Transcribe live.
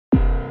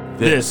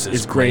This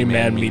is Gray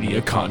Man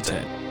Media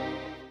content.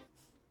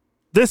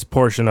 This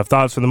portion of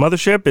Thoughts from the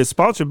Mothership is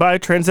sponsored by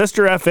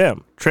Transistor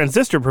FM.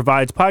 Transistor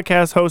provides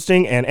podcast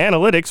hosting and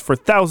analytics for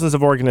thousands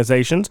of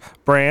organizations,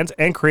 brands,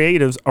 and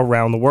creatives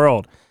around the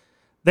world.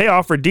 They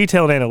offer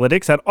detailed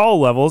analytics at all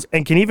levels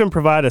and can even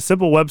provide a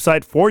simple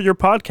website for your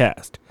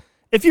podcast.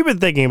 If you've been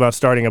thinking about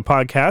starting a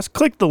podcast,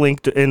 click the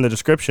link in the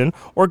description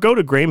or go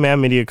to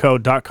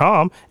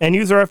graymanmediacode.com and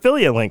use our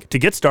affiliate link to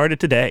get started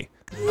today.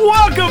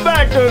 Welcome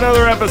back to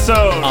another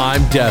episode.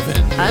 I'm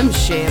Devin. I'm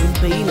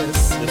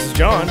Shambeanus. This is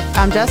John.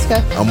 I'm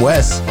Jessica. I'm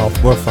Wes.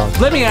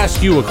 Let me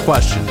ask you a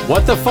question.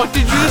 What the fuck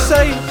did you just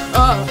say?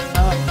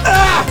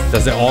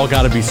 Does it all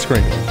gotta be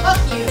screaming? Fuck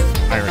you.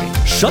 Irony.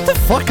 Shut the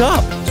fuck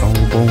up. It's all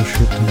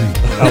bullshit to me.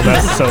 Oh,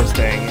 that's so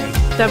staying in.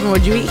 Devin,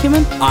 would you eat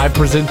human? I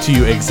present to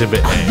you Exhibit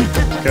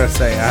A. Gotta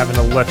say, I have an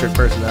electric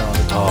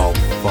personality. Oh,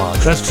 fuck.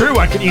 That's true.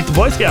 I could eat the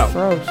Boy Scout.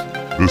 Gross.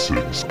 This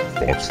is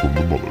Thoughts from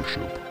the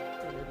Mothership.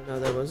 No,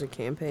 there was a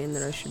campaign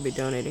that I should be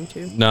donating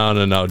to.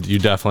 No. You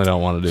definitely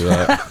don't want to do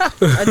that.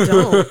 I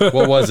don't.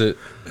 What was it?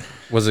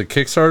 Was it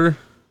Kickstarter?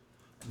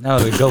 No,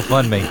 the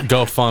GoFundMe.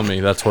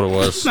 GoFundMe. That's what it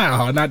was.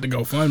 No, not to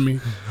GoFundMe.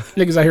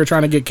 Niggas out here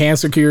trying to get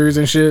cancer cures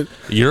and shit.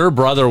 Your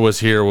brother was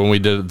here when we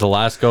did the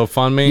last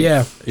GoFundMe.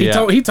 Yeah,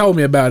 he told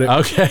me about it.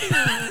 Okay.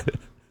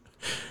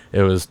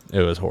 It was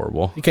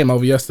horrible. He came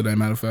over yesterday,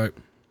 matter of fact.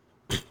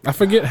 I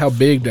forget how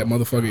big that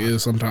motherfucker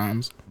is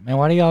sometimes. Man,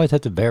 why do you always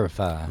have to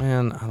verify?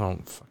 Man, I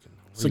don't fucking know.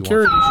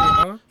 Security shit,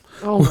 huh?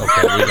 Oh,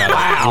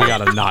 Okay, we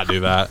gotta not do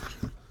that.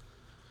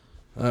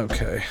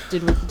 Okay.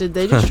 did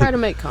they just try to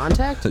make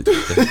contact?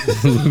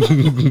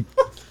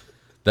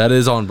 That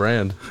is on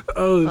brand.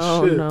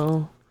 Oh shit.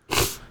 no,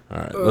 All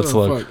right, let's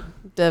look. Fuck.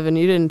 Devin,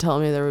 you didn't tell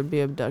me there would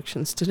be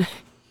abductions today.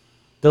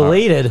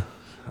 Deleted.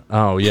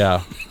 Oh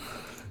yeah.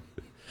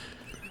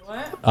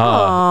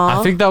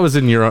 I think that was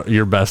in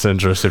your best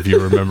interest if you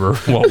remember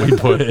what we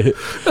put it.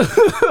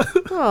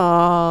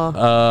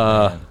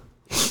 Aww.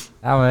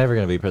 I'm never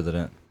going to be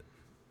president.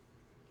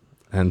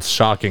 And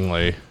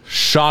shockingly,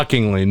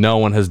 no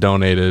one has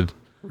donated.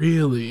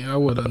 Really? I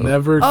would have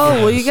never.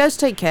 Oh, will you guessed.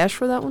 guys take cash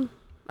for that one?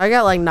 I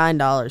got like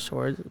 $9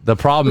 for it. The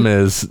problem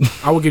is,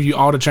 I will give you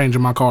all the change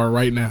in my car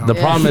right now. the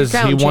problem if is you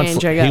count he wants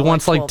change, I got he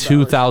wants like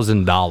 $12.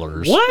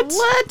 $2,000.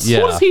 What?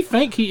 Yeah. What does he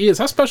think he is?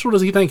 How special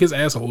does he think his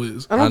asshole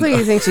is? I don't think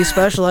he thinks he's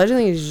special. I just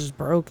think he's just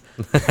broke.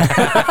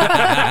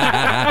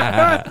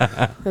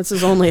 That's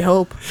his only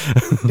hope.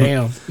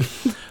 Damn.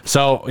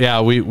 So yeah,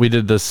 we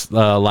did this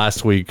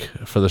last week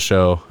for the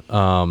show.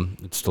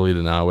 It's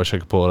deleted now. I wish I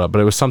could pull it up, but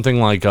it was something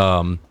like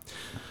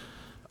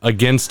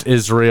against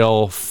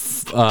Israel.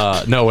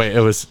 No wait, it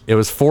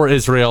was for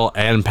Israel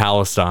and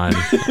Palestine.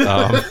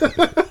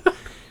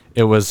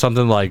 It was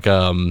something like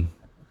Oh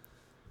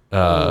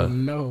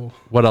no.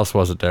 what else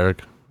was it,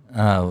 Derek?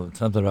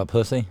 Something about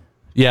pussy?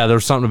 Yeah, there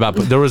was something about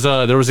there was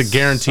a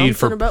guaranteed Something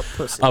for about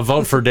pussy. a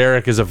vote for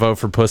Derek is a vote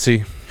for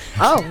pussy.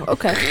 Oh,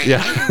 okay.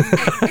 Yeah.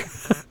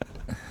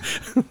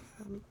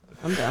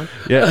 I'm down.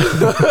 Yeah.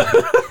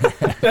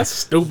 That's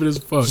stupid as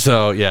fuck.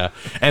 So yeah,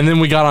 and then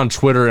we got on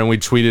Twitter and we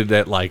tweeted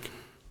at like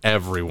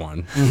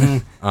everyone.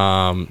 Neil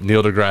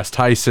deGrasse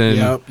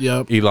Tyson,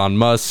 Yep. Elon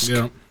Musk,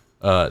 Yep.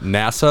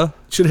 NASA.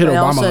 Should hit They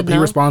all Obama said up. He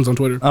no? responds on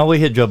Twitter. Oh, we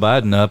hit Joe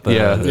Biden up.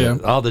 Yeah.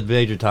 All the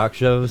major talk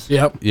shows.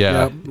 Yep.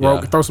 Yeah, Yep.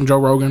 yeah. Throw some Joe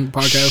Rogan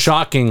podcast.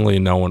 Shockingly,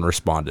 no one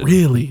responded.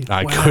 Really?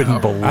 I Wow.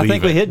 couldn't believe I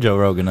think it. we hit Joe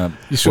Rogan up.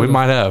 You should We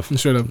might have. You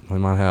should have. We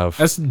might have.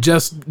 That's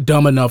just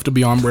dumb enough to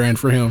be on brand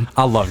for him.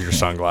 I love your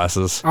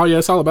sunglasses. Oh yeah,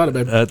 it's all about it,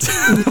 baby. That's.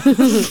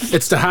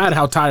 It's to hide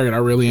how tired I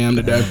really am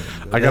today.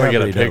 I gotta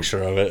get a pretty dope.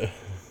 picture of it.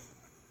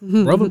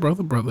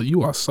 brother,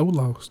 you are so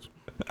lost.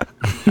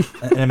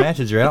 And it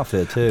matches your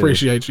outfit, too.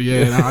 Appreciate you.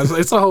 Yeah, no,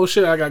 it's a whole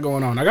shit I got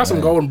going on. I got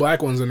some gold and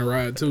black ones in the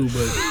ride too,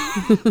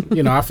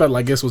 but I felt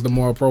like this was the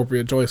more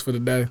appropriate choice for the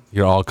day.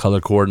 You're all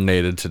color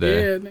coordinated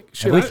today. Yeah, nigga,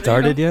 shit, Have we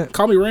started yet?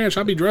 Call me Ranch.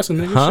 I be dressing,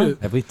 nigga. Huh?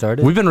 Shit. Have we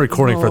started? We've been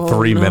recording for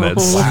 3 no.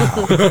 minutes.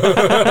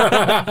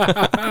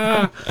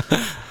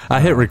 I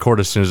hit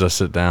record as soon as I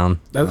sit down.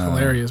 That's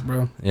hilarious,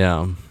 bro.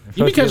 Yeah.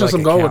 You be catching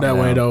some gold with that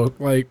way though.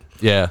 Like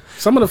Yeah.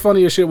 some of the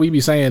funniest shit we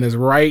be saying is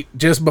right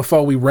just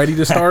before we ready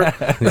to start.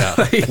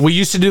 Yeah. We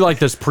used to do like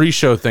this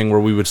pre-show thing where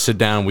we would sit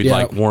down, we'd Yep.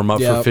 like warm up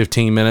for Yep.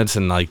 15 minutes,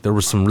 and like there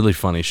was some really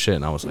funny shit,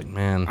 and I was like,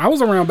 man, I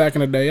was around back in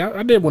the day.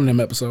 I did one of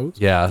them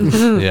episodes. yeah,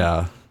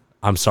 yeah.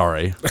 I'm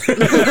sorry.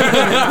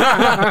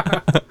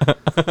 I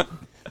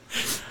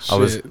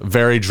was Shit.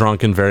 very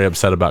drunk and very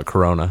upset about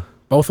Corona.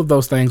 Both of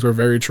those things were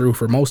very true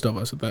for most of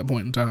us at that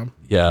point in time.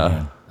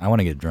 Yeah. I want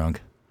to get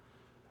drunk.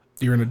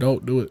 You're an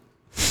adult, do it.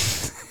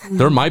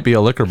 There might be a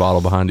liquor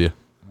bottle behind you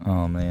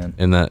Oh, man.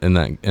 in that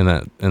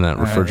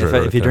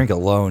refrigerator. If you right drink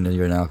alone, then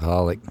you're an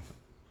alcoholic.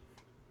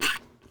 there.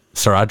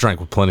 Sir, I drank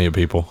with plenty of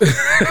people.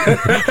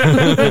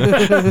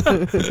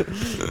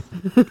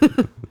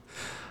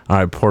 All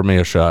right, pour me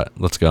a shot.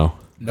 Let's go.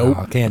 Nope.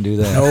 Oh, I can't do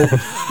that. Nope.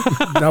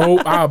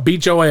 Nope. I'll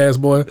beat your ass,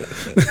 boy.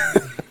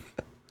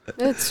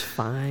 It's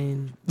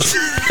fine.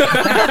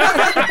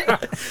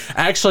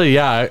 Actually,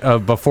 yeah.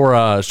 Before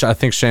I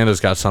think Shanda's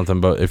got something,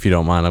 but if you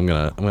don't mind, I'm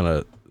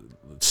gonna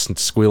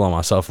squeal on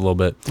myself a little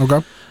bit.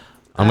 Okay.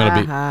 I'm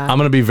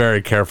gonna be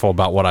very careful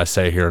about what I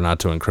say here, not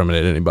to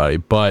incriminate anybody.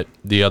 But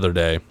the other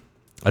day,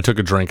 I took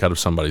a drink out of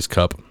somebody's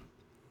cup,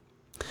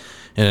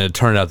 and it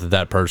turned out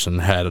that person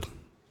had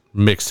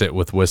mixed it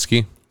with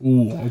whiskey.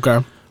 Ooh, okay.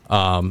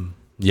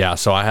 Yeah,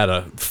 so I had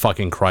a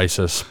fucking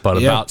crisis. But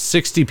about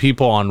 60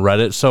 people on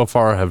Reddit so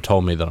far have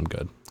told me that I'm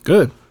good.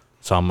 Good.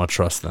 So I'm gonna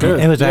trust them. Good.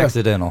 It was Yeah.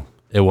 accidental.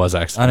 It was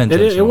accidental.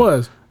 Unintentional. It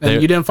was.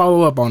 And you didn't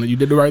follow up on it. You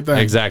did the right thing.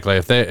 Exactly.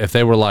 If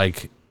they were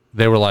like,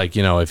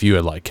 you know, if you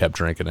had like kept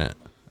drinking it,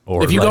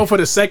 or If you like, go for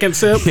the second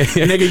sip,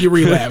 nigga, you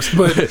relapse.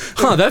 But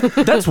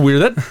that's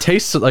weird. That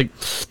tastes like.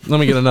 Let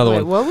me get another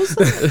Wait, one. what was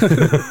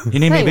that? You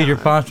need me to Hang be your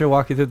on. sponsor,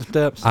 walk you through the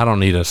steps? I don't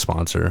need a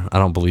sponsor. I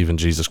don't believe in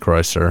Jesus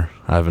Christ, sir.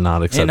 I have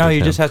not accepted. No, you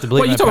him. just have to believe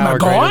What, in you a talking power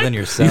about greater God? than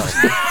yourself.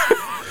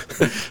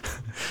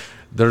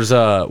 There's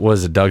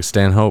was it Doug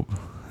Stanhope?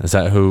 Is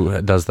that who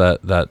does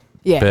that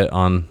Yeah. bit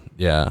on?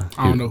 Yeah,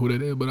 I don't know who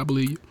that is, but I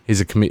believe you.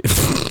 He's a comedian.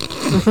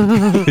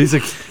 he's a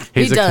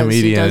He does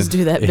comedian.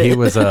 do that He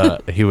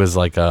bit. was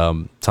like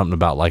something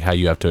about like how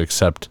you have to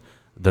accept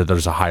that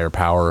there's a higher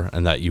power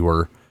and that you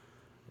were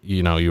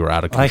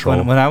out of Like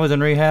control. when I was in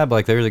rehab,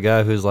 like there's a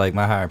guy who's like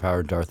my higher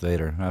power, Darth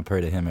Vader. And I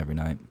pray to him every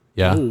night.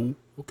 yeah, Ooh,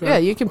 okay. Yeah,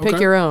 you can pick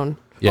Okay. your own.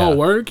 yeah. Oh,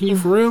 word? Can you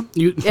for real?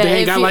 They if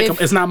ain't got you- like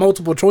if- it's not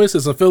multiple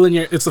choices.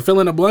 It's a fill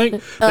in a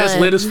blank. That's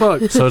lit as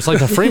fuck. So it's like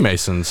the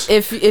Freemasons.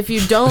 If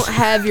you don't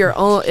have your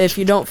own, if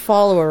you don't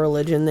follow a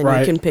religion, then Right.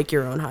 you can pick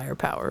your own higher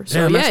power. So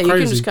Damn, that's you can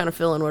crazy. just kind of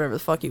fill in whatever the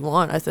fuck you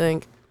want. I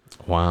think.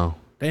 Wow.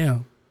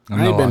 Damn. I'm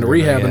I ain't no been to longer in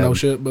rehab and no rehab.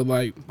 shit, but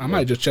like I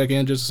might just check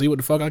in just to see what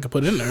the fuck I could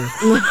put in there.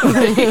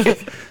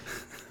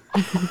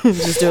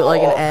 Just do it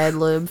like an ad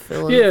lib.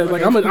 Fill in Yeah,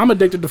 like I'm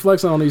addicted to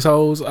flexing on these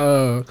hoes.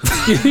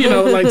 You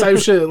know, like type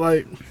shit.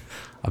 Like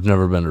I've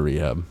never been to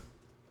rehab.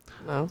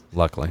 No.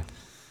 Luckily,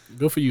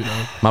 good for you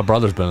though. my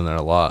brother's been in there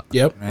a lot.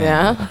 Yep.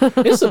 Yeah.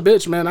 It's a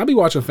bitch, man. I be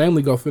watching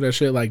family go through that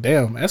shit. Like,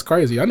 damn, that's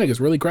crazy. Y'all niggas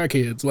really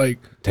crackheads. Like,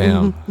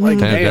 Damn. Like,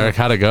 damn, damn. Derek,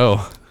 how'd it go?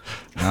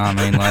 No, I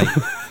mean, like,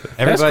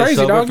 everybody's crazy,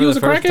 sober dog. for You the was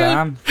a first crackhead?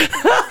 time.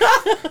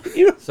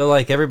 So,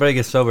 like, everybody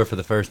gets sober for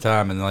the first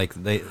time, and, like,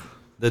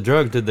 the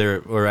drug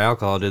or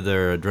alcohol did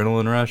their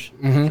adrenaline rush,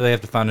 so they have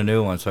to find a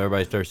new one, so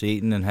everybody starts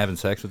eating and having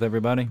sex with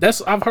everybody.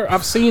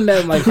 I've seen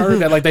that. Like, heard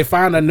that. Like, they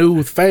find a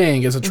new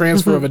thing. It's a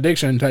transfer of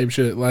addiction type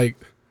shit. Like,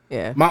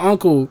 Yeah. my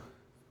uncle,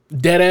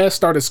 dead ass,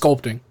 started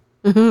sculpting,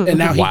 and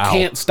now he Wow.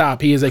 can't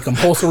stop. He is a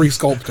compulsory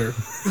sculptor.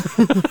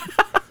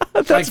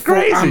 That's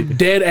crazy. I'm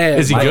dead ass.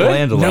 Is he Like, good?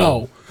 Michelangelo.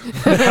 No.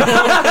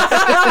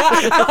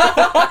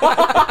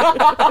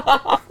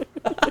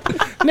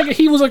 Nigga,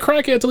 he was a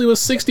crackhead till he was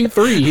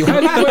 63. He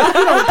don't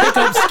pick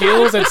up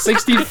skills at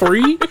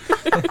 63. That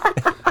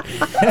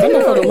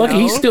motherfucker lucky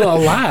he's still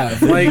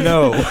alive. Like,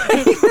 No.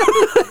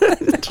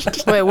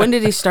 Wait, when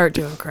did he start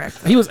doing crack?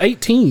 he was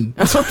 18.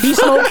 He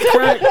smoked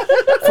crack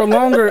for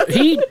longer.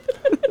 He's a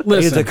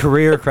Listen,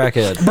 career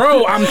crackhead.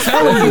 bro, I'm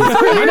telling you,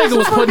 my nigga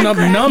was putting up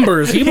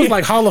numbers. He was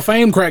like Hall of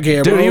Fame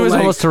crackhead, Dude, bro. he was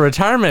Like, almost to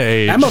retirement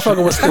age. that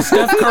motherfucker was the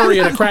Steph Curry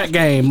of the crack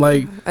game.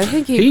 Like, I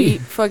think he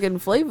beat fucking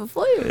Flavor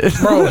Flav.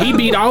 bro, he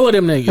beat all of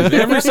them niggas.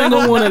 Every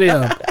single one of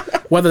them.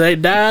 Whether they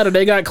died or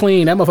they got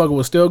clean, that motherfucker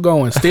was still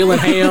going. Stealing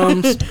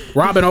hams,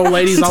 robbing old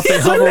ladies off their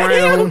hover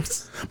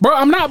rounds. Bro,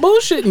 I'm not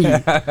bullshitting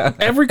you.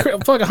 Every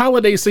fucking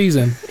holiday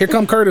season, here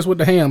come Curtis with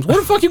the hams. Where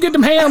the fuck you get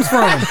them hams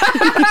from?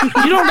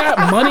 You don't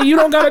got money. You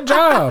don't got a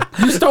job.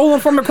 You stole them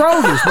from the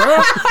Kroger's,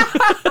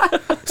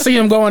 bro. See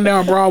him going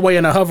down Broadway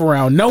in a hover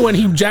round, knowing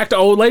he jacked the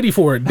old lady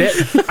for it.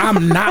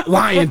 I'm not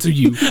lying to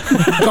you.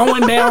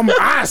 Going down,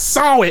 I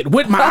saw it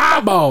with my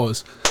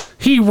eyeballs.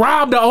 He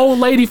robbed the old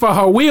lady for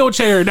her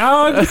wheelchair,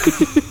 dog.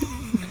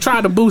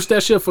 Tried to boost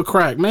that shit for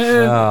crack,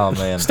 man. Oh,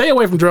 man. Stay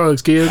away from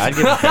drugs, kids. I'd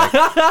give him crack.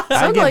 I'd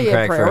Sounds give like him you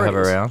had crack for a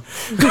hover priorities.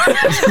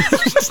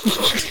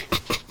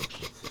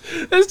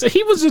 round.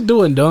 He was just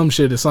doing dumb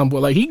shit at some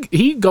point. Like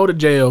he go to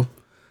jail,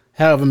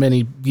 however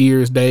many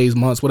years, days,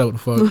 months, whatever the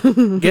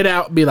fuck. Get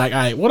out, be like, all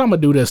right, what I'm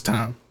gonna do this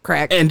time,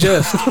 Crack. and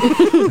just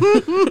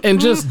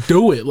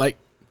do it. Like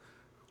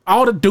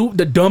all the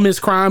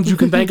dumbest crimes you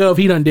can think of,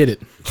 he done did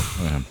it.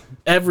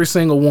 Every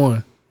single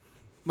one.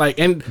 Like,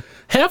 and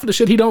half of the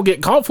shit he don't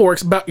get caught for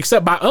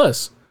except by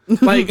us.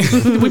 Like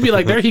we'd be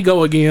like, there he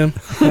go again.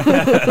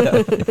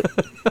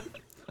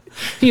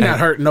 He not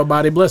hurting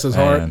nobody. Bless his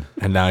heart. Man.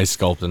 and now he's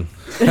sculpting.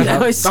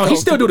 Now he's Oh, he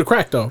still do the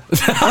crack though.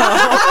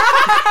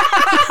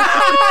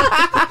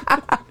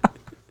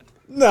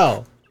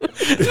 No.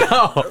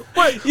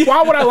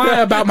 Why would I lie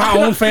about my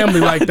own family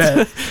like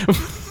that?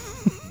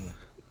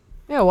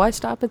 Yeah, why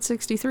stop at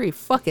 63?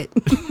 Fuck it.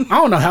 I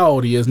don't know how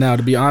old he is now,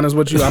 to be honest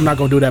with you. I'm not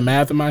gonna do that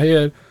math in my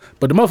head,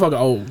 but the motherfucker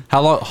old.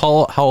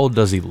 How old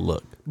does he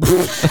look?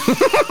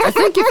 I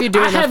think if you do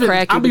I enough haven't.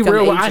 crack, you I'll be become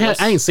real.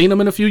 ageless. I ain't seen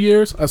him in a few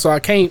years, so I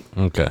can't.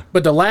 Okay.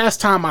 But the last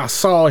time I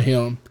saw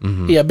him,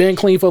 he had been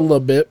clean for a little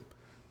bit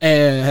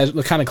and has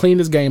kind of cleaned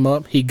his game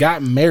up. He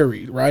got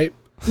married, right?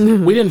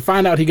 We didn't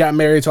find out he got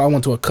married till I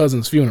went to a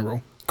cousin's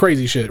funeral.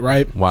 Crazy shit,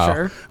 right? Wow.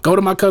 Sure. Go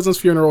to my cousin's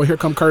funeral. Here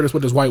come Curtis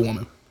with this white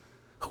woman.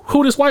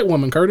 Who this white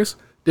woman, Curtis?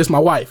 This my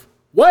wife.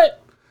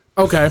 What?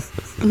 Okay.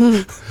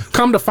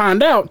 Come to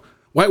find out,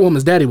 white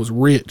woman's daddy was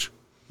rich.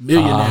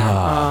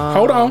 Millionaire.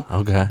 Hold on.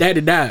 Okay.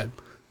 Daddy died.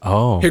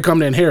 Oh. Here come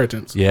the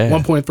inheritance. Yeah.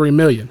 1.3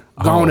 million.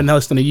 Gone in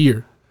less than a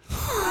year.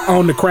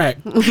 On the crack.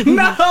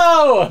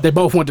 No. They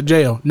both went to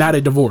jail. Now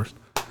they divorced.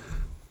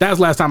 That was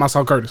the last time I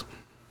saw Curtis.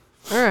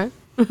 All right.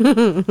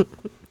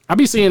 I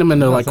be seeing him in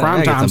the like I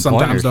crime get time some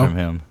sometimes pointers though. from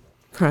him.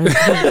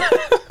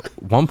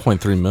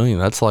 1.3 million.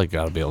 That's like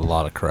got to be a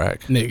lot of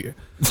crack. Nigga.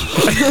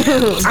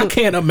 I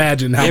can't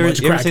imagine how You much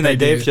ever crack seen they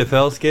that Dave did.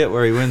 Chappelle skit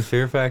where he wins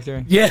Fear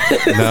Factor? Yeah.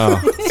 No.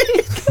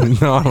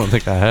 No, I don't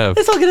think I have.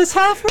 Look at his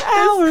half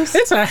hours.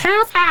 It's a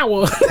half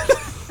hour.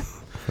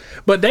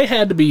 But they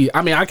had to be,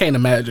 I mean, I can't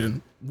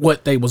imagine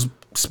what they was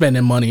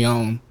spending money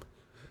on.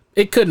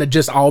 It couldn't have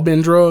just all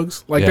been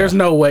drugs. Like, Yeah. there's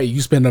no way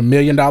you spend $1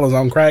 million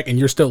on crack and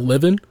you're still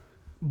living.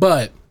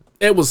 But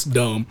it was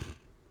dumb.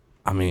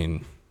 I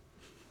mean,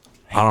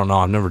 I don't know.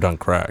 I've never done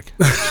crack.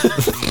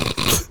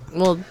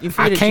 Well, you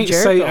feed I it can't to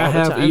Jericho say all I the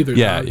have time. either.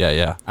 Yeah, dog.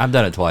 yeah. I've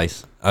done it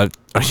twice.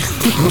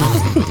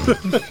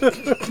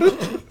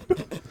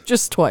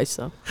 Just twice,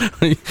 though.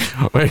 Wait,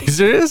 are you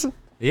serious?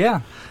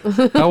 Yeah.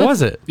 How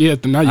was it? Yeah,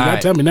 now you gotta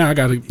Alright. tell me now. I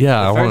gotta.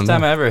 Yeah, I The want first to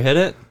time know. I ever hit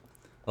it,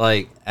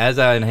 like as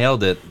I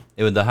inhaled it,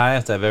 it was the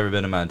highest I've ever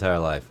been in my entire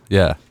life.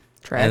 Yeah.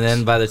 Tracks. And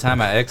then by the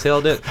time I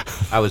exhaled it,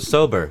 I was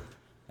sober.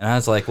 And I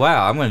was like,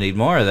 wow, I'm going to need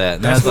more of that.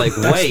 And I was like,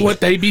 That's wait,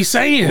 what they be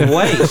saying.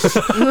 wait.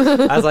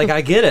 I was like,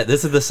 I get it.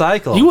 This is the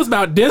cycle. You was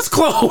about this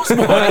close,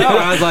 boy. I know.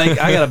 I was like,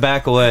 I got to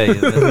back away.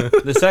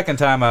 The second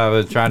time I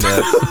was trying to...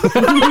 the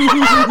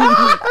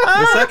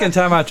second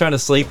time I was trying to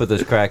sleep with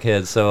this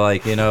crackhead. So,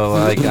 like, you know,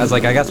 like I was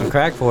like, I got some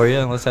crack for you.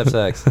 And let's have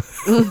sex.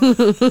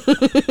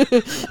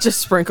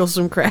 Just sprinkle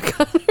some crack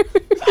on her.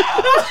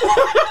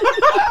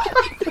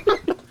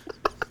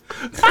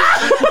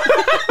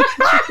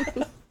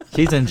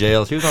 She's in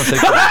jail. She was on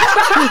 60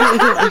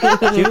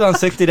 She was on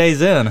 60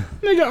 days in.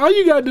 Nigga, all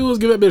you gotta do is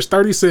give that bitch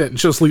 30 cents and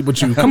she'll sleep with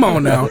you. Come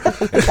on now.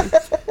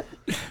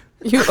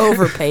 You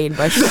overpaid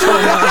by so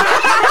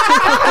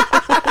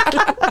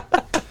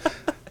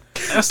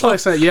That's like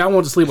saying, yeah, I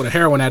wanted to sleep with a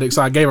heroin addict,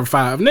 so I gave her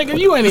 5. Nigga,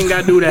 you ain't even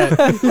gotta do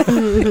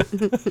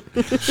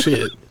that.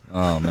 Shit.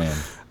 Oh, man.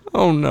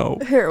 Oh no.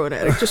 heroin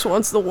addict just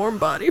wants the warm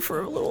body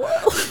for a little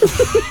while.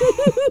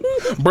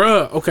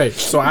 Bruh, okay,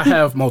 so I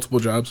have multiple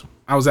jobs.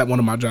 I was at one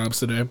of my jobs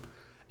today,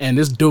 and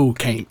this dude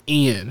came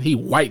in. He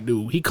white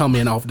dude. He come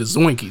in off the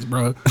Zoinkies,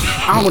 bruh.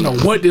 I don't know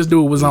what this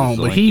dude was on,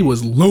 but he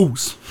was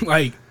loose.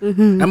 Like, that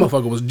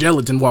motherfucker was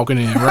gelatin walking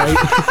in, right?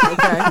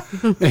 Okay.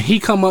 And he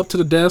come up to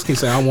the desk. He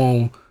said, I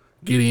won't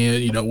get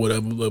in, you know,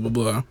 whatever, blah, blah,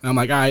 blah. And I'm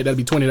like, all right, that'd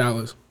be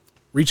 $20.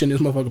 Reach in this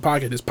motherfucker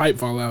pocket, his pipe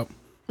fall out.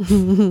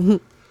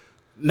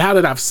 Now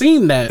that I've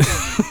seen that,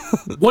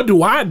 what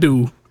do I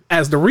do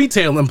as the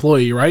retail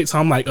employee, right? So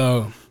I'm like,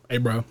 hey,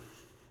 bro.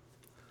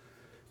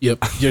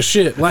 Yep, your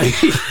shit. Like,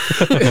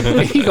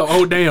 he go,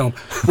 oh, damn.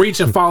 Reach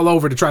and fall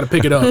over to try to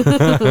pick it up.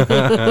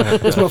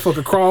 This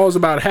motherfucker crawls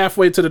about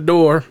halfway to the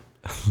door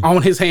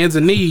on his hands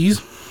and knees,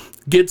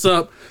 gets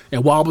up,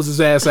 and wobbles his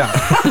ass out.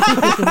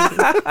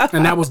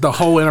 And that was the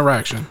whole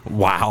interaction.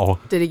 Wow.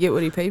 Did he get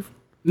what he paid for?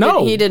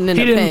 No, He didn't end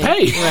up paying.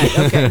 pay. Right,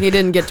 okay. He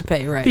didn't get to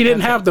pay, right. He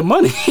didn't have the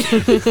money.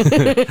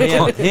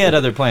 He had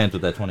other plans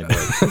with that 20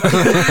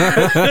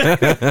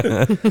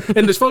 bucks.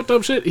 And this fucked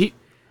up shit,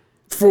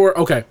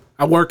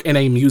 I work in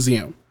a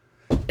museum.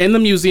 In the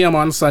museum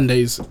on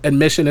Sundays,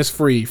 admission is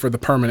free for the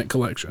permanent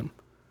collection.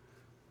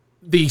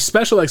 The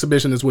special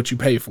exhibition is what you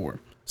pay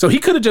for. So he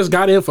could have just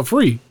got in for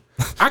free.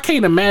 I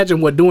can't imagine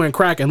what doing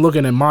crack and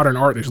looking at modern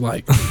art is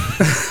like.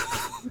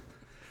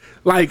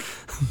 Like,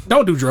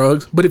 don't do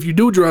drugs, but if you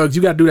do drugs,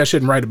 you got to do that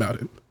shit and write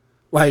about it.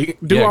 Like,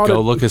 Go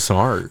look at some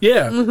art.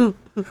 Yeah.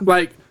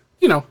 Like,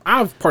 you know,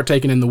 I've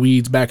partaken in the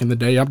weeds back in the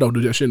day. I don't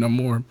do that shit no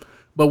more.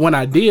 But when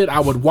I did, I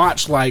would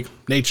watch like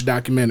nature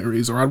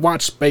documentaries or I'd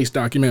watch space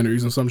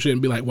documentaries and some shit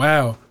and be like,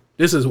 wow,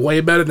 this is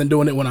way better than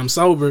doing it when I'm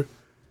sober.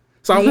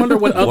 So I wonder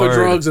what other Word.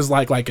 drugs is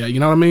like that.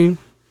 You know what I mean?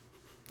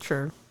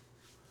 Sure.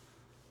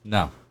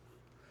 No.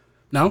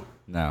 No?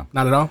 No.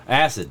 Not at all?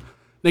 Acid.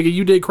 Nigga,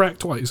 you did crack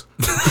twice.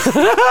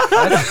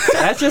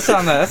 That's just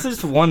on the. That's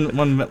just one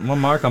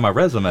mark on my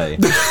resume.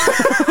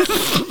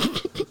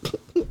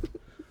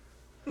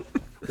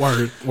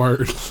 Word.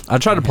 I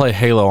tried to play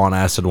Halo on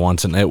acid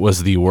once, and it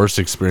was the worst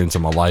experience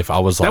of my life. I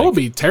was like, That would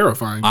be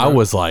terrifying. I bro.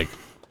 was like,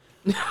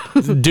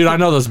 dude, I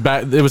know those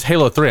back. It was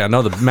Halo 3. I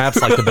know the map's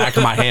like the back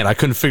of my hand. I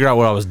couldn't figure out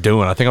what I was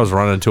doing. I think I was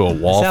running into a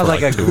wall. Sounds for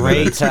like a 2 great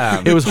minutes.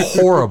 time. It was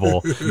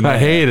horrible. I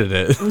hated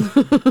it.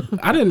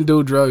 I didn't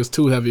do drugs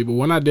too heavy, but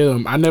when I did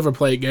them, I never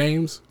played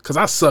games because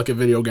I suck at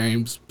video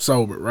games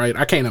sober, right?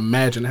 I can't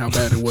imagine how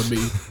bad it would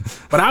be.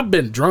 But I've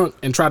been drunk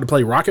and tried to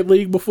play Rocket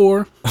League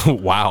before.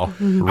 Wow.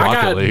 I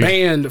Rocket got League.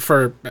 banned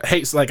for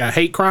like a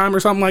hate crime or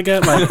something like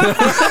that.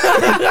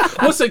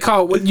 Like, what's it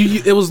called?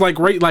 It was like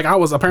I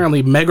was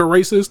apparently mega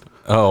racist.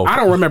 Oh. I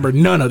don't remember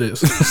none of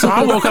this. So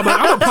I woke up like,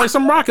 I'm gonna play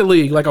some Rocket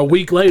League. Like a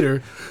week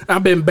later,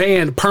 I've been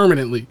banned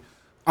permanently.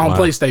 on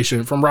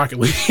PlayStation from Rocket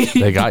League.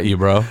 They got you,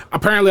 bro.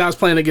 Apparently, I was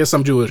playing against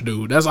some Jewish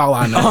dude. That's all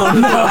I know. Oh,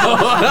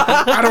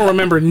 no. I don't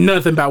remember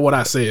nothing about what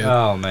I said.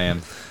 Oh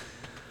man.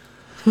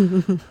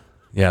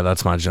 Yeah,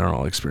 that's my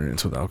general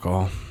experience with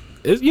alcohol.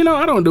 You know,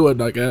 I don't do it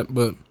like that,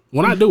 but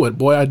when I do it,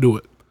 boy, I do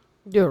it.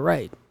 You're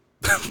right.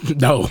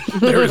 No,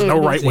 there is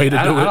no right way to do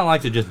I it. don't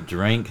like to just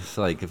drink. It's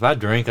like if I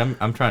drink,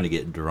 I'm trying to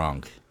get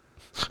drunk.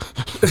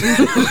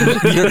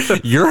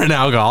 You're an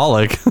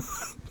alcoholic.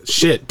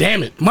 Shit,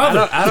 damn it,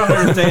 mother. I don't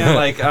understand.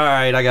 Like, all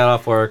right, I got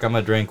off work. I'm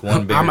gonna drink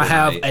one beer. I'm gonna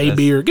have a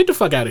beer. Get the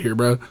fuck out of here,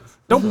 bro.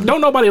 Don't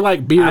nobody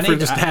like beer for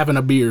just having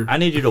a beer. I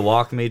need you to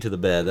walk me to the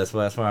bed. That's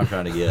what I'm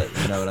trying to get.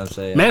 You know what I'm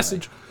saying?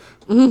 Message.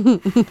 He's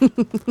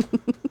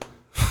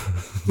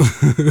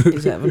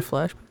having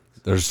flashbacks.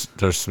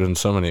 There's been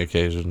so many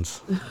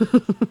occasions.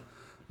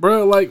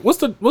 Bro, like, what's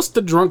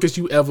the drunkest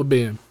you ever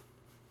been?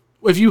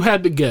 If you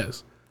had to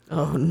guess.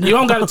 Oh no! You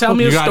don't got to tell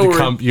me a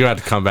story. You got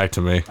to come back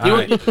to me. All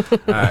right.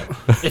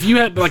 If you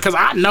had, like, because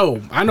I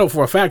know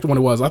for a fact when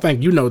it was. I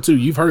think you know too.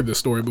 You've heard this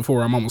story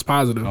before. I'm almost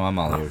positive. Oh, I'm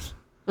all ears.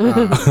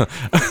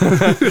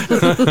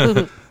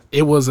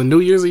 It was a New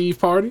Year's Eve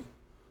party,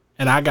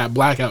 and I got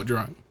blackout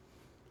drunk.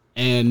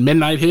 And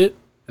midnight hit,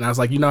 and I was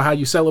like, you know how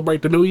you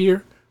celebrate the New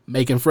Year?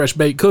 Making fresh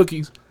baked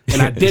cookies.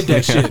 And I did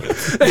that shit.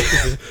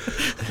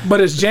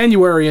 But it's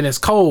January and it's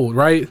cold,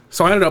 right?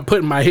 So I ended up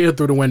putting my head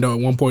through the window at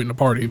one point in the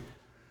party.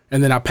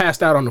 And then I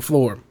passed out on the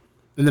floor.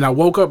 And then I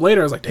woke up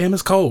later. I was like, damn,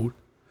 it's cold.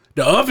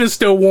 The oven's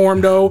still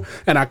warm, though.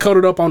 And I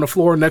cuddled up on the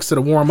floor next to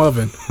the warm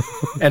oven.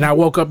 And I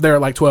woke up there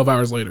like 12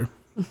 hours later.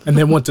 And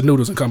then went to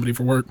Noodles and Company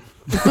for work.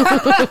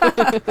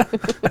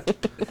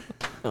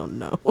 Oh,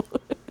 no.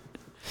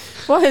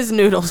 Why is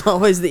Noodles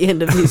always the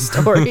end of these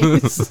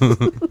stories?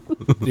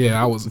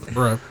 Yeah, I was,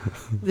 bruh.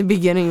 The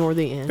beginning or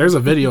the end? There's a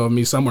video of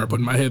me somewhere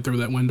putting my head through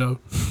that window.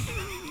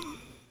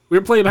 We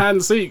were playing hide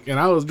and seek, and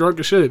I was drunk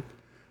as shit.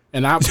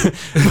 And I...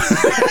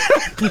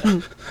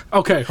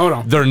 Okay, hold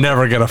on. They're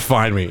never going to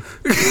find me.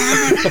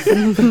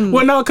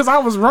 Well, no, because I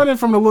was running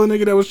from the little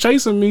nigga that was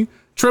chasing me,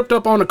 tripped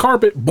up on the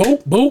carpet,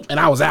 boop, boop, and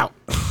I was out.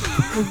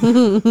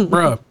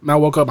 Bruh, and I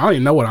woke up. I don't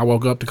even know what I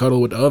woke up to cuddle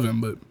with the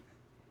oven, but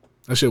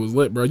that shit was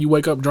lit, bro. You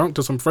wake up drunk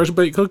to some fresh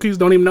baked cookies,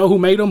 don't even know who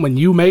made them when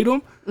you made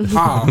them.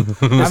 Oh,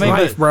 that's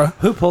life, bro.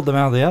 Who pulled them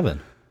out of the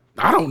oven?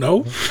 I don't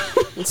know.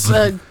 It's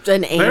an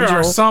angel. There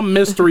are some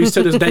mysteries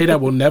to this day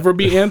that will never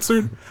be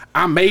answered.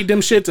 I made them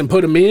shits and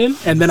put them in,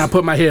 and then I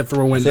put my head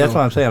through a window. See, that's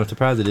what I'm saying. I'm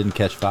surprised it didn't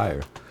catch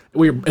fire.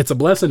 It's a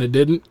blessing it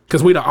didn't,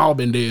 because we'd have all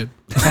been dead.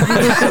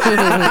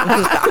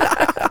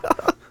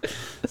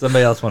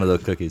 Somebody else wanted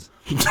those cookies.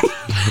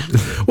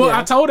 Well, yeah.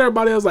 I told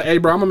everybody, I was like, hey,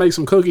 bro, I'm going to make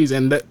some cookies.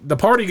 And the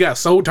party got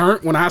so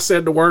turned when I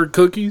said the word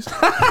cookies.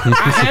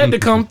 I had to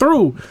come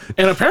through.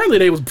 And apparently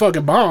they was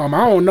fucking bomb.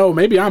 I don't know.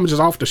 Maybe I'm just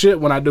off the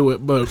shit when I do it.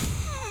 But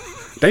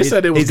they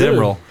said it was good.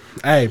 Emerald.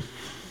 Hey.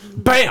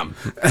 Bam!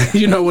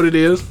 You know what it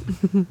is.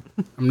 I'm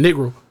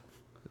Negro.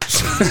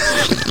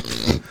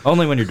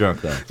 Only when you're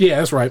drunk, though. Yeah,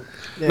 that's right.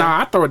 Yeah.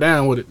 Nah, I throw it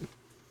down with it.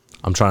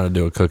 I'm trying to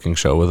do a cooking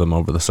show with them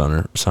over the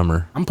summer.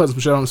 I'm putting some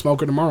shit on the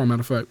smoker tomorrow, matter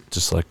of fact.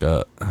 Just like,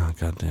 oh,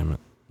 God damn it.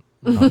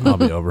 I'll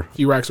be over. A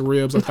few racks of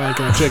ribs, a thing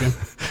of chicken.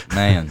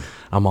 Man.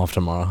 I'm off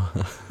tomorrow.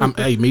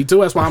 Hey, me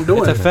too. That's why I'm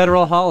doing it. It's a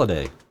federal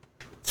holiday.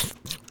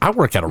 I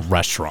work at a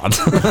restaurant.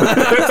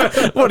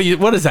 What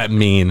does that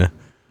mean?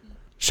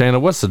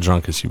 Shayna, what's the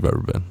drunkest you've ever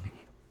been?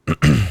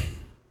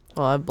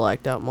 Well, I've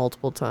blacked out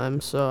multiple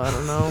times, so I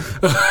don't know.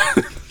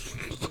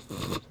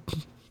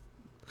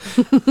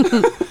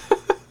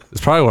 It's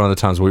probably one of the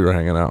times we were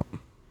hanging out.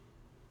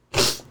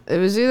 It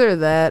was either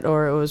that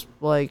or it was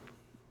like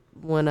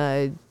when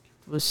I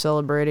was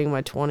celebrating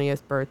my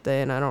 20th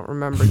birthday and I don't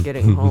remember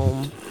getting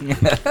home.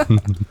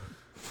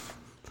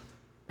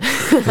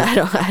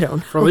 I don't know.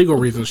 For legal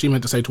reasons, she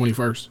meant to say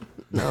 21st.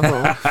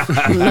 No.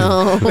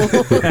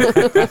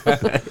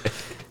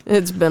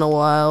 It's been a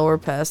while. We're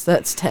past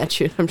that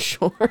statute, I'm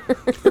sure.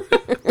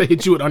 They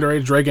hit you with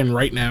underage drinking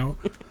right now.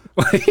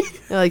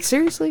 Like,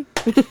 seriously?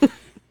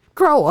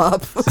 Grow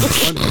up.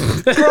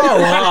 Grow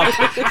up.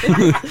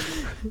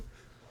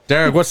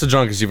 Derek, what's the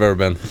drunkest you've ever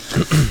been?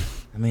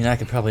 I mean, I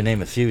could probably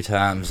name a few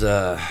times.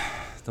 The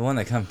one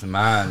that comes to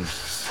mind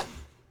is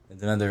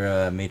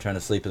another me trying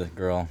to sleep with a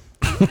girl.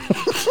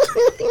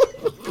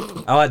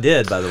 Oh, I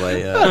did, by the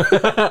way.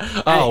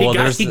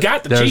 He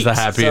got the there's cheeks. the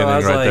happy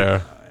ending right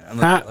there.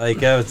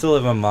 Like, I was still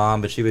living with my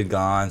mom, but she'd been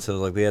gone, so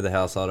like we had the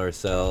house all to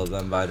ourselves. I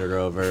invited her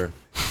over.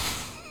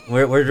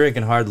 We're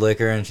drinking hard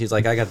liquor, and she's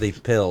like, I got these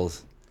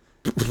pills.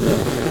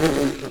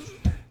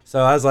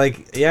 So I was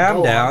like, yeah,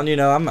 I'm down. You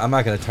know, I'm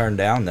not going to turn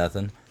down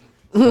nothing.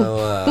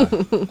 So,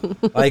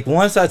 like,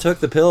 once I took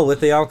the pill with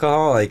the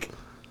alcohol, like,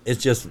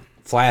 it's just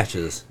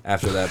flashes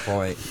after that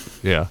point.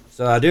 Yeah.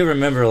 So I do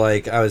remember,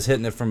 like, I was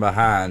hitting it from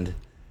behind.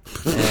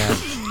 And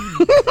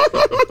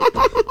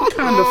what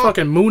kind of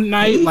fucking Moon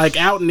Knight, like,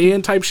 out and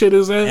in type shit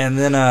is that? And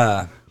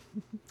then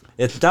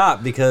it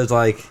stopped because,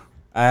 like,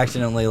 I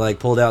accidentally, like,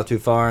 pulled out too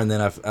far, and then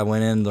I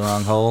went in the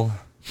wrong hole.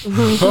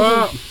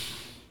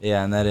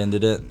 Yeah, and that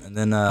ended it. And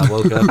then I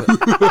woke up.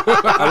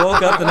 I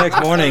woke up the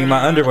next morning.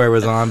 My underwear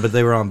was on, but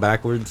they were on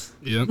backwards.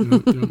 Yep.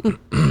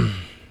 And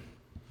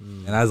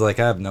I was like,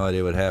 I have no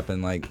idea what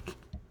happened. Like,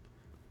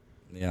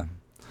 yeah.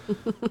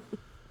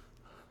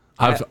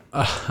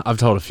 I've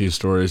told a few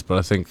stories, but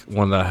I think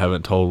one that I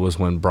haven't told was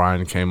when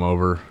Brian came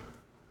over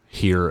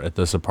here at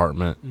this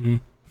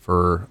apartment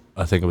for,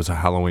 I think it was a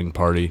Halloween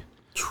party.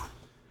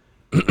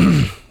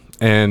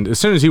 And as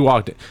soon as he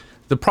walked in,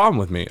 the problem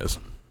with me is,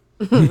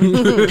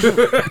 Please,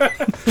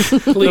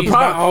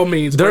 by all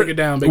means, break it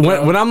down. Big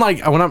dog. when I'm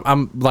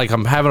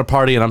having a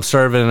party and I'm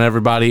serving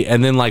everybody,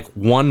 and then like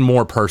one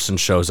more person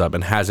shows up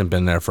and hasn't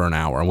been there for an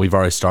hour, and we've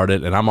already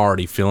started, and I'm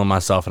already feeling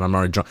myself, and I'm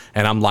already drunk,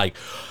 and I'm like,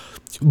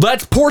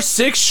 let's pour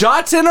 6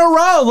 shots in a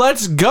row.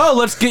 Let's go.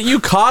 Let's get you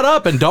caught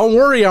up. And don't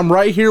worry, I'm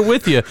right here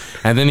with you.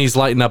 And then he's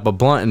lighting up a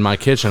blunt in my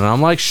kitchen. And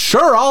I'm like,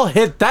 sure, I'll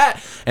hit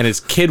that. And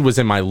his kid was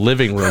in my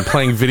living room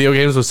playing video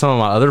games with some of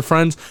my other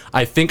friends.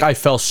 I think I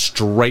fell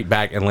straight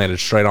back and landed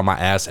straight on my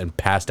ass and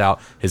passed out.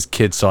 His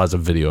kid still has a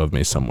video of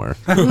me somewhere.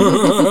 I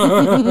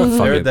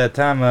heard that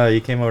time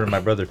you came over to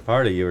my brother's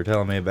party you were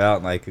telling me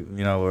about, like,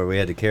 you know, where we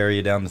had to carry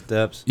you down the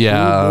steps.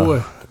 Yeah. Ooh,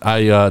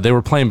 boy. They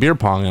were playing beer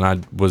pong, and I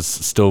was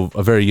still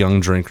a very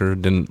young drinker,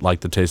 didn't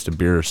like the taste of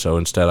beer, so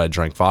instead I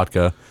drank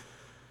vodka.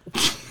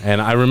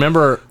 And I don't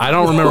remember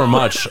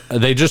much.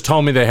 They just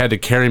told me they had to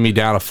carry me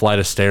down a flight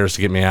of stairs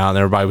to get me out, and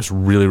everybody was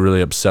really, really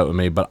upset with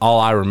me. But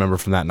all I remember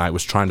from that night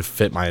was trying to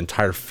fit my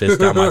entire fist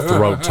down my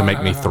throat to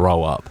make me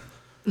throw up.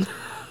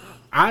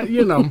 I've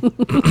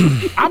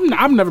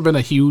never been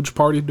a huge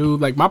party dude.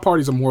 Like, my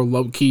parties are more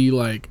low key.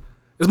 Like,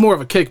 it's more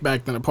of a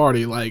kickback than a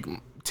party. Like,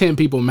 10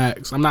 people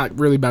max. I'm not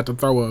really about to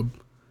throw a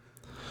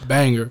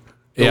banger.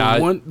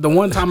 The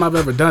one time I've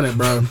ever done it,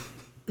 bro.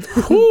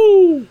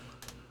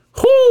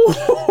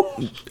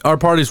 Our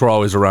parties were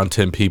always around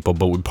 10 people,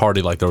 but we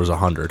partied like there was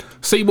 100.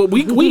 See, but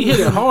we hit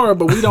it hard,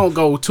 but we don't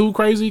go too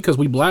crazy because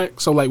we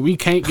black. So, like, we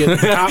can't get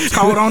cops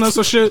called on us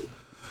or shit.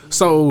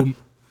 So,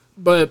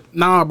 but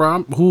nah,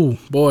 bro.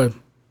 Boy,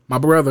 my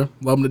brother,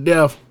 love him to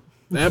death.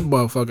 That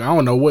motherfucker, I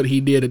don't know what he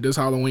did at this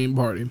Halloween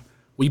party.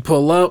 We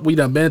pull up. We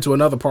done been to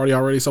another party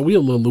already, so we a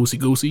little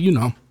loosey-goosey, you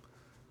know.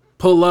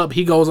 Pull up.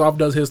 He goes off,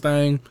 does his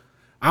thing.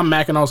 I'm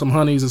macking on some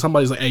honeys, and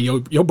somebody's like, hey,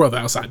 your brother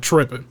outside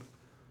tripping.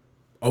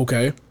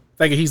 Okay.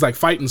 Thinking he's, like,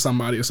 fighting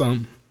somebody or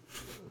something.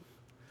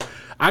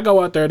 I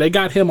go out there. They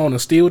got him on a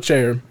steel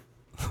chair,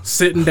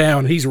 sitting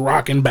down. He's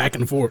rocking back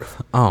and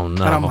forth. Oh,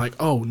 no. And I'm like,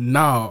 oh,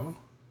 no.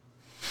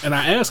 And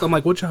I ask, I'm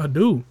like, what y'all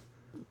do?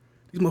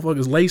 These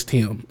motherfuckers laced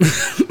him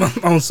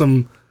on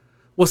some,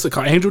 what's it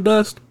called, angel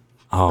dust?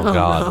 Oh,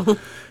 God. No.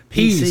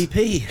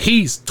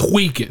 He's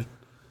tweaking.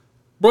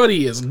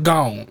 Brody is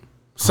gone.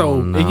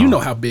 So, and you know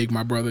how big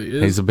my brother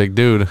is. He's a big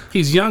dude.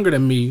 He's younger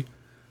than me,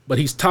 but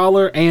he's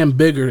taller and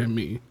bigger than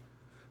me.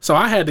 So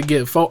I had to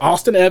get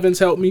Austin Evans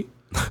helped me.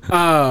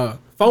 4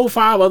 or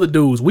 5 other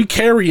dudes. We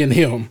carrying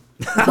him.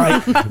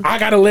 Like, I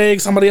got a leg,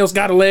 somebody else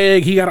got a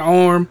leg, he got an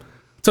arm.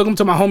 Took him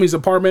to my homie's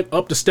apartment,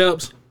 up the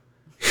steps.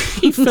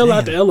 He fell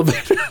out the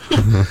elevator.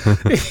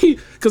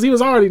 Because he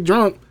was already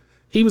drunk.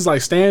 He was like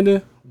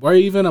standing,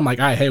 waving. I'm like,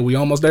 all right, hey, we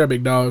almost there,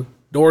 big dog.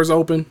 Doors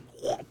open.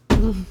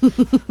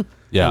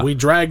 Yeah. And we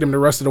dragged him the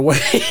rest of the way.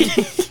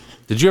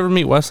 Did you ever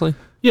meet Wesley?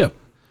 Yeah.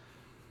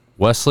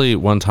 Wesley,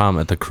 one time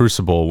at the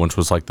Crucible, which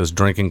was like this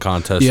drinking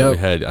contest that we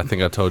had. I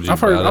think I told you I've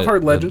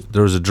heard legends.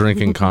 There was a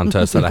drinking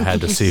contest that I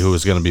had to see who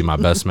was going to be my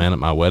best man at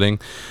my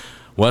wedding.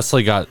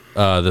 Wesley got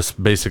this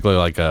basically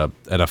like an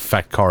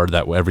effect card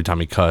that every time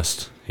he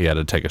cussed, he had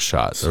to take a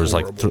shot. There was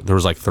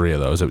like 3 of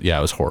those. It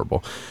was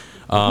horrible.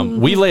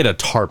 We laid a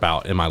tarp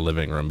out in my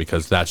living room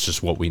because that's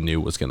just what we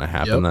knew was going to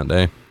happen that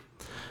day.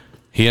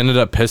 He ended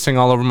up pissing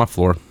all over my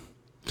floor.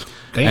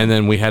 Damn. And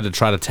then we had to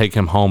try to take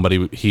him home, but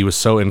he was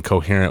so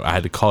incoherent. I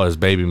had to call his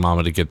baby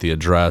mama to get the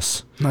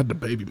address. Not the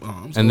baby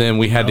moms. And then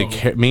we had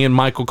to, me and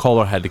Michael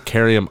Kohler had to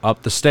carry him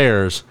up the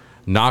stairs,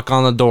 knock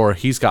on the door.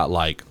 He's got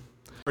like,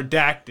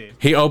 Redacted.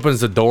 he opens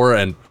the door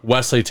and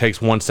Wesley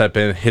takes 1 step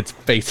in, hits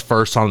face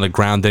first on the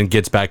ground, then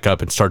gets back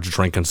up and starts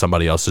drinking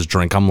somebody else's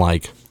drink. I'm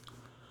like,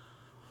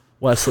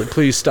 Wesley,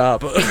 please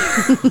stop.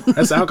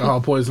 That's alcohol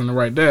poisoning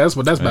right there.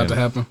 That's about to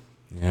happen.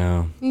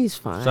 Yeah. He's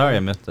fine. Sorry I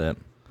missed that.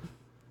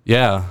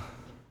 Yeah.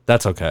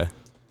 That's okay.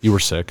 You were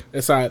sick.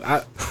 It's all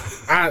right.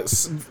 I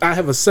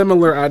have a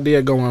similar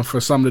idea going for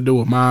something to do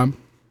with my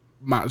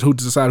who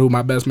to decide who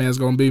my best man's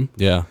gonna be.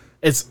 Yeah.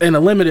 It's in a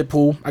limited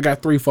pool. I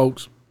got 3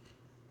 folks.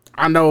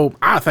 I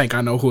think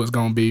I know who it's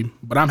gonna be,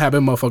 but I'm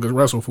having motherfuckers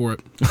wrestle for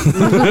it.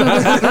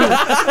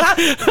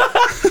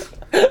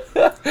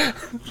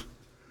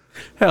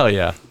 Hell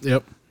yeah.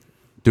 Yep.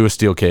 Do a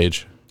steel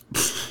cage.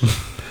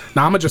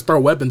 Now I'm gonna just throw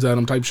weapons at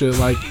them type shit.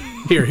 Like,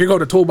 here go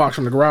the toolbox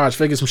from the garage.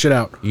 Figure some shit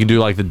out. You can do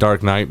like the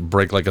Dark Knight,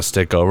 break like a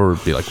stick over,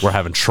 be like, we're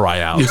having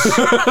tryouts.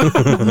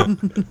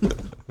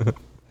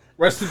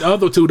 Rest of the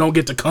other 2 don't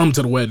get to come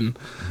to the wedding.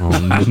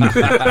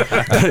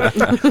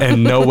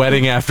 And no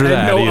wedding after And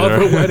that no either.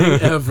 other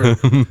wedding ever.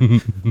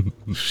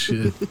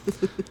 Shit.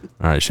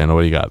 All right, Shanna,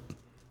 what do you got?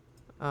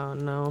 Oh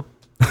no.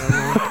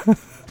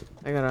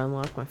 I gotta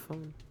unlock my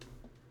phone.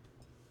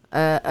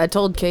 I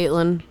told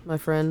Caitlin, my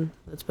friend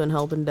that's been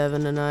helping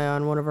Devin and I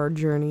on one of our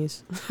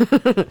journeys,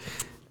 that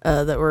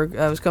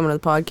I was coming to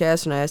the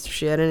podcast, and I asked if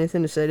she had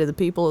anything to say to the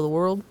people of the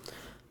world.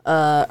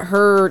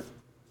 Her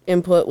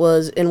input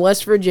was, in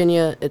West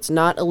Virginia, it's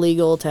not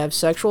illegal to have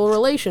sexual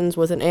relations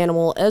with an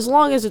animal as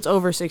long as it's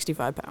over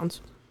 65 pounds.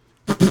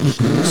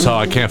 So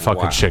I can't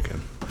fuck a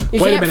chicken.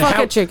 You Wait a can't minute. fuck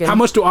a chicken. How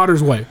much do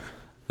otters weigh?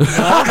 If you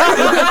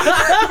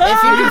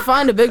can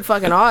find a big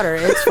fucking otter,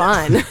 it's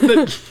fine.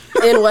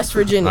 In West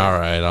Virginia. All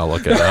right, I'll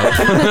look it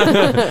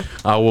up.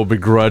 I will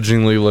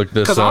begrudgingly look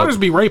this up. Because otters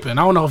be raping. I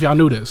don't know if y'all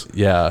knew this.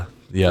 Yeah.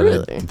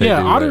 Really? They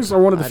Yeah, do otters rape.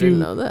 are one of the I few.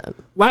 didn't know that.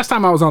 Last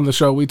time I was on the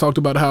show, we talked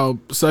about how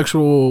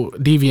sexual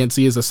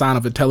deviancy is a sign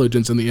of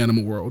intelligence in the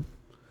animal world.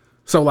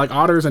 So, like,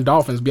 otters and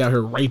dolphins be out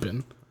here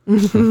raping.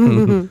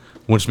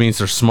 Which means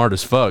they're smart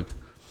as fuck.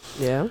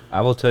 Yeah.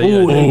 I will tell you.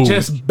 Ooh, they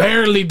just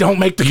barely don't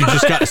make the. You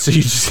just got. So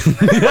you just.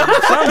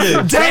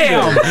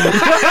 Damn.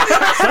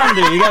 Some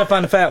do. You gotta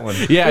find a fat one.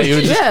 Yeah, you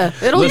would just. Yeah,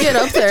 it'll get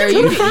up there.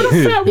 You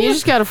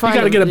just gotta find.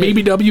 You gotta get a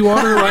BBW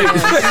otter, like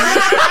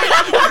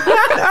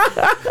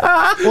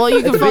Well,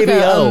 you can fuck a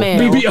BBO.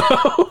 male.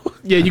 BBO.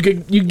 Yeah,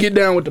 you get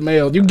down with the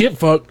male. You get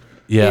fucked.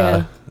 Yeah.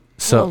 Yeah.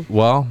 So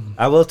well,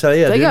 I will tell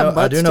you. They got I do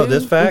butts, know too?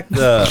 this fact.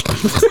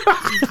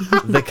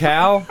 The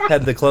cow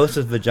had the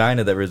closest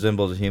vagina that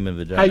resembles a human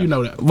vagina. How you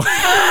know that?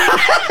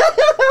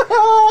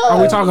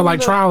 Are we talking like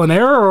trial and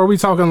error, or are we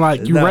talking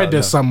like you No, read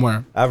this no.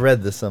 somewhere? I've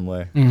read this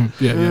somewhere. Yeah.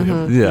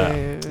 yeah.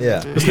 Yeah.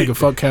 This nigga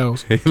fuck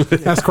cows.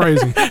 That's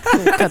crazy. Cut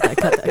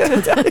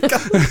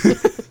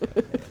that.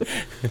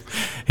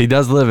 He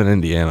does live in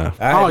Indiana.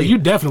 Oh, you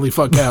definitely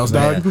fuck cows,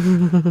 dog.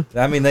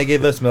 I mean, they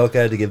give us milk. I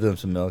had to give them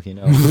some milk. You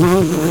know.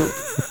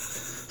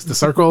 It's the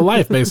circle of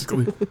life,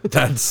 basically.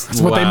 That's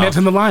What they meant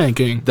in The Lion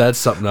King. That's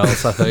something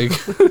else, I think.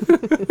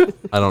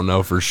 I don't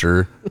know for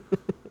sure.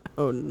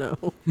 Oh no.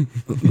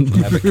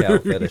 Have a cow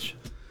fetish.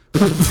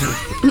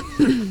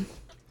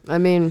 I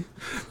mean,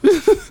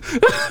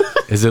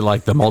 Is it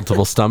like the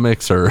multiple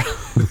stomachs or?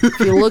 if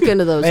you look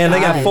into those. Man, they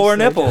got eyes, 4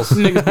 they're nipples.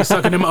 Niggas be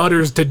sucking them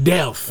udders to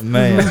death.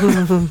 Man.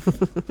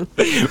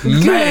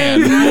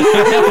 Man,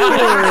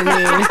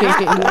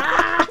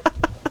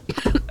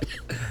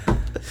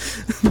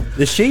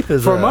 The sheep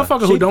is For a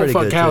motherfucker who sheep don't pretty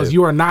fuck good, cows, too.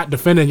 you are not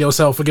defending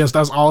yourself against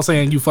us all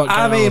saying you fuck cows.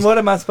 I mean, what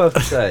am I supposed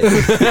to say? you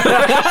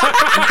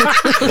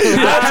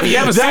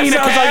haven't seen a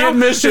cow?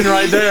 admission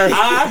right there.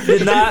 I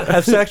did not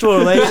have sexual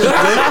relations with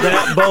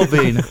that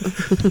bovine.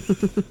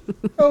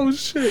 Oh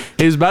shit!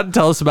 He's about to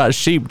tell us about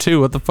sheep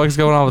too. What the fuck's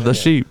going on with the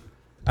sheep?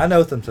 I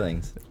know some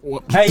things.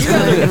 What? Hey, you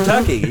guys are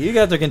Kentucky. You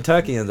guys are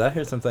Kentuckians. I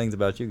hear some things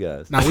about you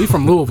guys. Now we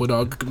from Louisville,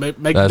 dog. Make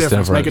a That's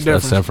difference. different. Make a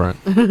difference.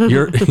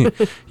 That's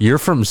different. You're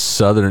from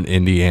Southern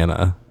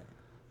Indiana.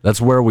 That's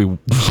where we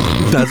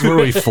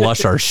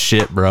flush our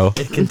shit, bro.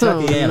 It's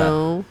Kentuckiana.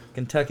 no.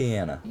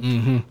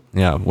 Kentuckiana.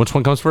 Yeah. Which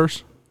one comes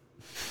first?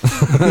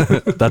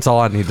 That's all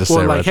I need to say.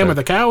 Well, like right him there. or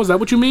the cow? Is that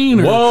what you mean?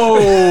 Or?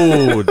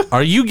 Whoa!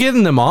 Are you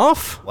getting them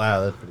off?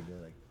 Wow, that's pretty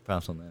good. Like,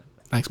 props on that.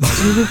 Thanks,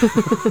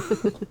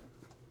 boss.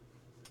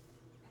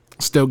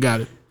 Still got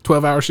it.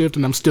 12-hour shift,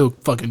 and I'm still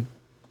fucking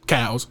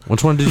cows.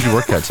 Which one did you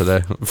work at today?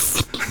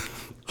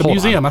 The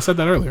museum. I said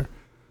that earlier.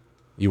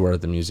 You were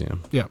at the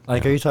museum. Yeah.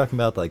 Like, are you talking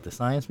about like the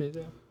science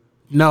museum?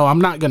 No,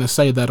 I'm not gonna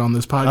say that on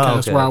this podcast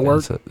okay, where I okay.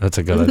 work. That's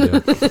a good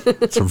idea.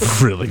 It's a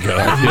really good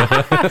idea.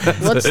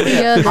 What's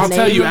the I'll name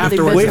tell you of the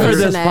afterwards. business Wait for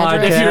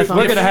and address?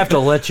 We're gonna have to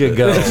let you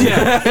go.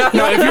 Yeah.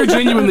 No, if you're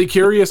genuinely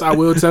curious, I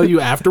will tell you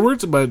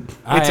afterwards. But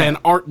it's am.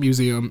 an art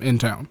museum in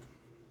town.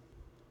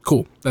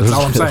 Cool. That's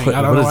all I'm saying.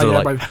 I don't What know is why there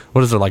everybody. like?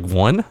 What is there like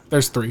one?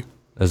 There's 3.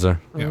 Is there?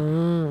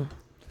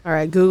 All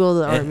right, Google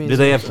the art And museum. do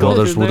they have Well,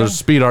 sculptures there's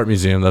Speed Art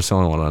Museum. That's the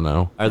only one I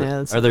know. Are, Yeah,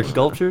 that's- are there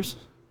sculptures?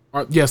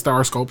 Yes, there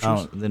are sculptures.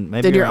 Oh, then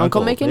maybe Did your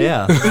uncle make any?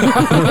 Yeah.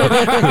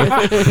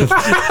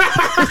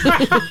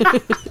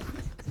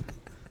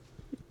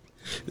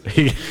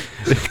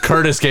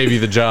 Curtis gave you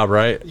the job,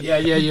 right? Yeah.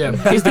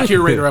 He's the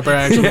curator up there,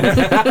 actually.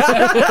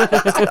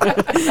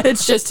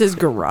 It's just his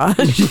garage.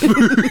 This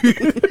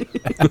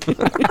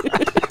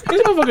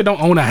motherfucker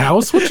don't own a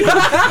house. What you?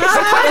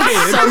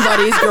 It's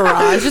somebody's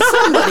garage. It's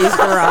somebody's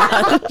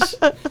garage.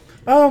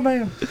 Oh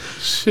man.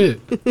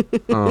 Shit.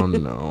 Oh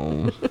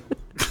no.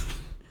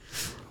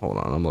 Hold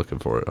on, I'm looking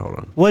for it. Hold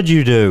on. What'd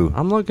you do?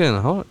 I'm looking.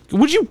 Hold on.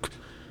 Would you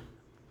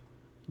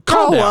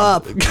Grow down.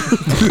 up.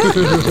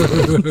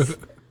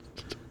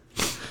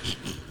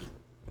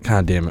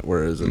 God damn it!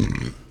 Where is it?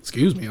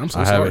 Excuse me. I'm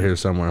so I sorry. have it here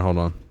somewhere. Hold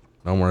on.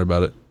 Don't worry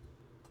about it.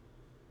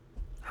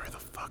 Hurry the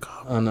fuck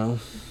up. I know.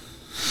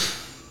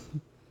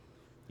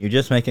 You're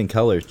just making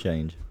colors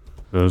change.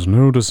 There's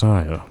no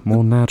desire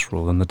more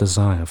natural than the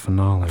desire for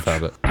knowledge.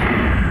 Found it.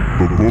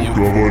 The Book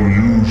of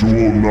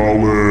Unusual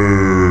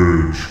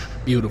Knowledge.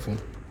 Beautiful.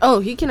 Oh,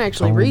 he can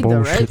actually read though,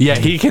 right? Yeah,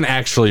 he can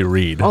actually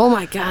read. Oh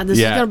my god, this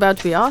Yeah. is about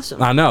to be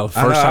awesome. I know.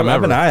 First I time know,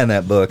 I've been ever. eyeing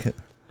that book.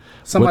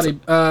 Somebody,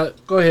 go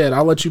ahead.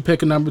 I'll let you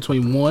pick a number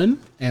between 1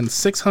 and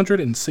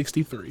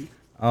 663.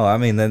 Oh, I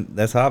mean, then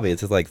that's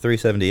obvious. It's like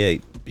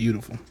 378.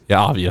 Beautiful. Yeah,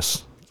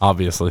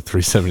 obviously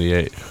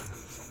 378.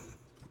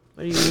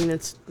 What do you mean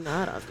it's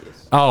not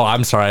obvious? Oh,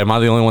 I'm sorry. Am I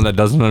the only one that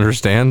doesn't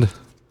understand?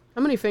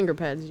 How many finger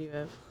pads do you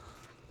have?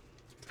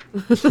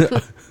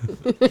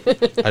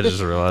 I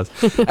just realized.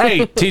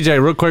 Hey,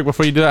 TJ, real quick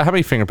before you do that, how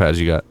many finger pads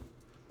you got?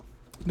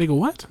 Nigga,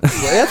 what?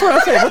 That's what I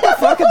said. What the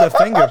fuck is a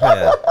finger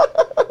pad?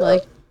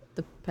 Like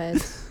the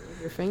pads of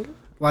your finger?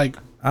 Like,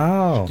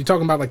 Oh. you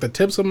talking about like the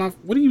tips of my?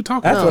 What are you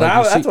talking That's about? what I.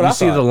 You see, That's what I you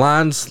see thought. the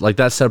lines like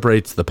that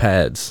separates the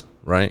pads,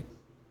 right?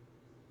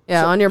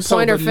 Yeah, on your so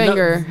pointer the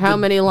finger, nu- how the-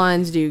 many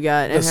lines do you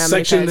got? The And how many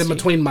section pads in do you-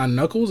 between my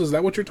knuckles, is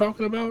that what you're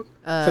talking about?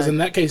 Because in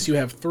that case, you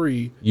have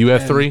 3. You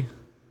have And 3?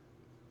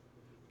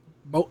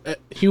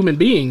 Human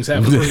beings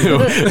have 3. This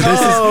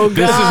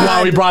is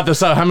why we brought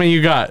this up. How many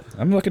you got?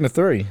 I'm looking at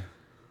 3.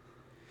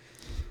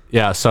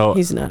 Yeah, so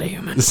He's not a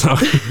human.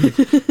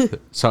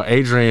 so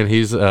Adrian,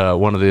 he's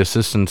one of the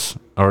assistants,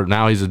 or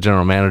now he's a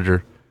general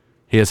manager.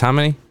 He has how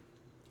many?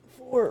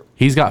 4.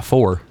 He's got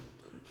 4.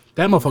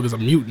 That motherfucker's a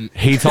mutant.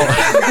 He told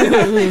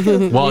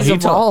well, He's he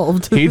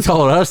evolved. told he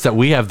told us that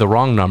we have the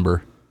wrong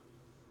number.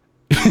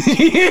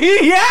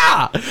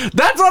 Yeah,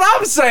 that's what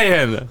I'm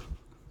saying.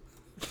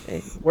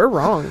 Hey, we're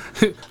wrong.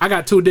 I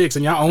got 2 dicks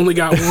and y'all only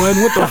got 1.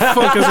 What the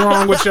fuck is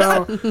wrong with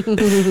y'all?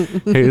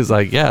 He was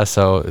like, yeah.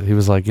 So he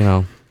was like,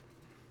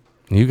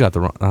 you got the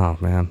wrong. Oh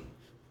man,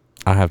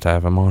 I have to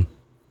have him on.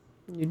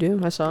 You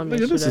do? I saw him Nigga,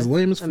 yesterday. this is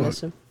lame as I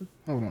miss fuck. him.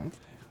 Hold on.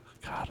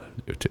 God,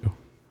 I do too.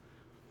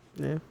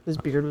 Yeah, his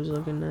beard was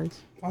looking nice.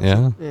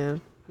 Yeah, Yeah,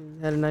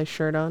 he had a nice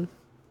shirt on.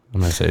 I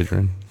miss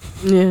Adrian.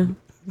 Yeah.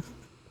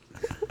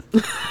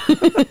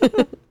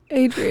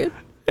 Adrian,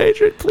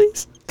 Adrian,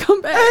 please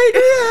come back.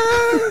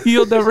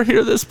 You'll never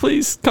hear this.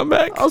 Please come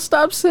back. I'll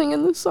stop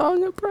singing the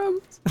song, I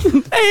promise.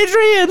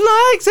 Adrian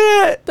likes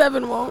it.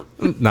 Devin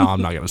won't. No,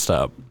 I'm not gonna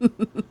stop.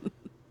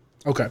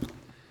 Okay.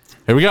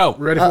 Here we go.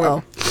 Ready for Uh-oh.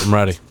 it? I'm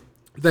ready.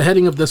 The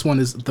heading of this one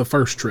is the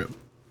first trip.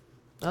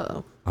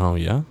 Uh-oh. Oh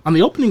yeah. On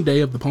the opening day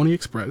of the Pony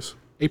Express,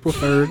 April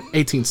 3rd,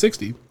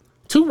 1860,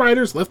 2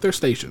 riders left their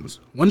stations.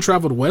 One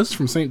traveled west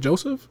from St.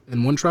 Joseph,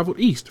 and one traveled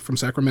east from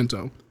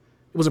Sacramento.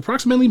 It was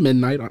approximately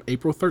midnight on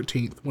April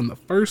 13th when the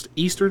first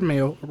Eastern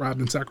mail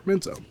arrived in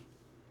Sacramento.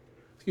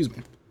 Excuse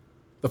me.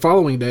 The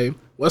following day,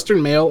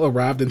 Western mail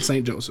arrived in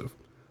St. Joseph.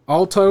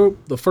 All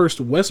told, the first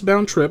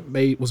westbound trip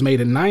was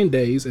made in 9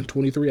 days and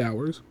 23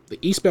 hours. The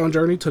eastbound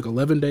journey took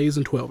 11 days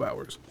and 12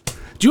 hours.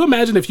 Do you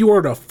imagine if you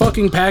ordered a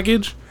fucking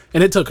package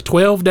and it took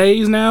 12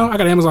 days now? I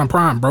got Amazon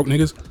Prime, broke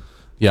niggas.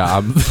 Yeah.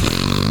 I'm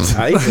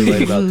I usually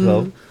wait about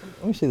 12.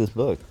 Let me see this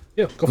book.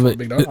 Yeah, go for it,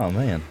 big dog. Oh,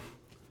 man.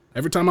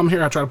 Every time I'm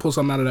here, I try to pull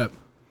something out of that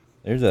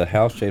There's a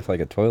house shaped like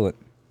a toilet.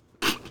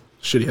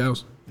 shitty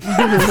house. All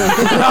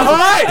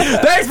right.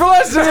 Thanks for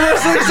listening to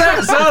this week's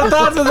episode of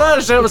Thoughts of the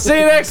Mothership. We'll see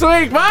you next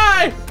week.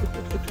 Bye.